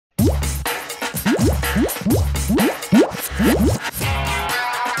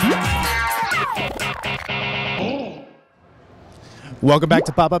Welcome back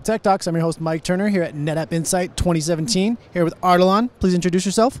to Pop-Up Tech Talks. I'm your host, Mike Turner, here at NetApp Insight 2017, here with Ardalan. Please introduce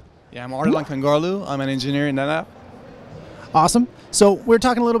yourself. Yeah, I'm Ardalan Kangarlou. I'm an engineer in NetApp. Awesome. So we were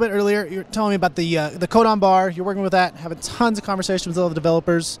talking a little bit earlier. You're telling me about the code on bar. You're working with that, having tons of conversations with all the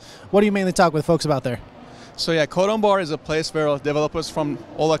developers. What do you mainly talk with folks about there? So yeah, Code on Bar is a place where developers from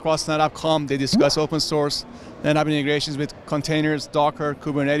all across NetApp come. They discuss open source, NetApp integrations with containers, Docker,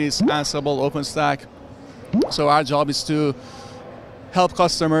 Kubernetes, Ansible, OpenStack. So our job is to help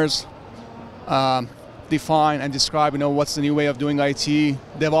customers define and describe, what's the new way of doing IT,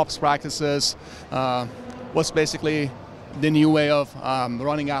 DevOps practices, what's basically the new way of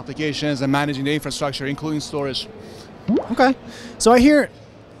running applications and managing the infrastructure, including storage. Okay. So I hear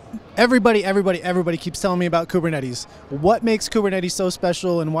everybody keeps telling me about Kubernetes. What makes Kubernetes so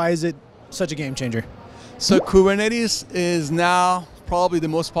special, and why is it such a game changer? So Kubernetes is now probably the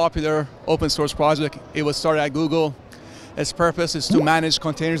most popular open source project. It was started at Google. Its purpose is to manage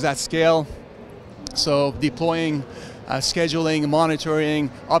containers at scale. So deploying, scheduling, monitoring,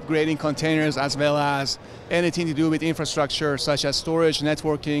 upgrading containers, as well as anything to do with infrastructure such as storage,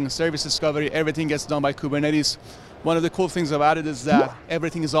 networking, service discovery, everything gets done by Kubernetes. One of the cool things about it is that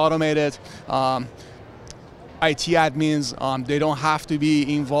everything is automated. IT admins, they don't have to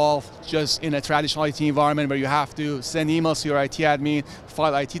be involved just in a traditional IT environment where you have to send emails to your IT admin,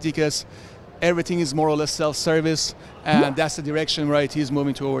 file IT tickets. Everything is more or less self-service, and that's the direction where IT is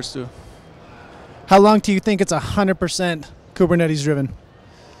moving towards too. How long do you think it's 100% Kubernetes driven?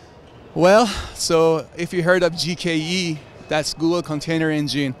 Well, so if you heard of GKE, that's Google Container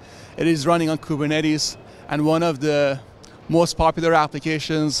Engine. It is running on Kubernetes, and one of the most popular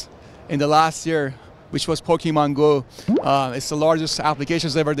applications in the last year, which was Pokemon Go. It's the largest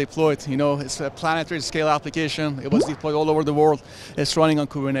applications ever deployed. It's a planetary scale application. It was deployed all over the world. It's running on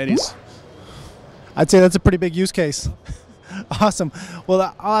Kubernetes. I'd say that's a pretty big use case. Awesome.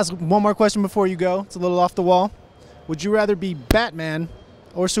 Well, I'll ask one more question before you go. It's a little off the wall. Would you rather be Batman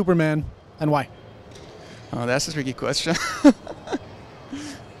or Superman, and why? Oh, that's a tricky question.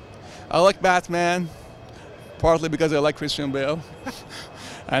 I like Batman, partly because I like Christian Bale,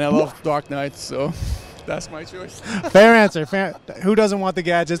 and I love Dark Knight, so that's my choice. Fair answer. Fair. Who doesn't want the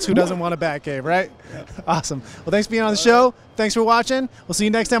gadgets? Who doesn't want a Batcave, right? Yeah. Awesome. Well, thanks for being on the show. Thanks for watching. We'll see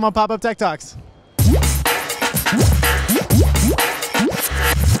you next time on Pop-Up Tech Talks.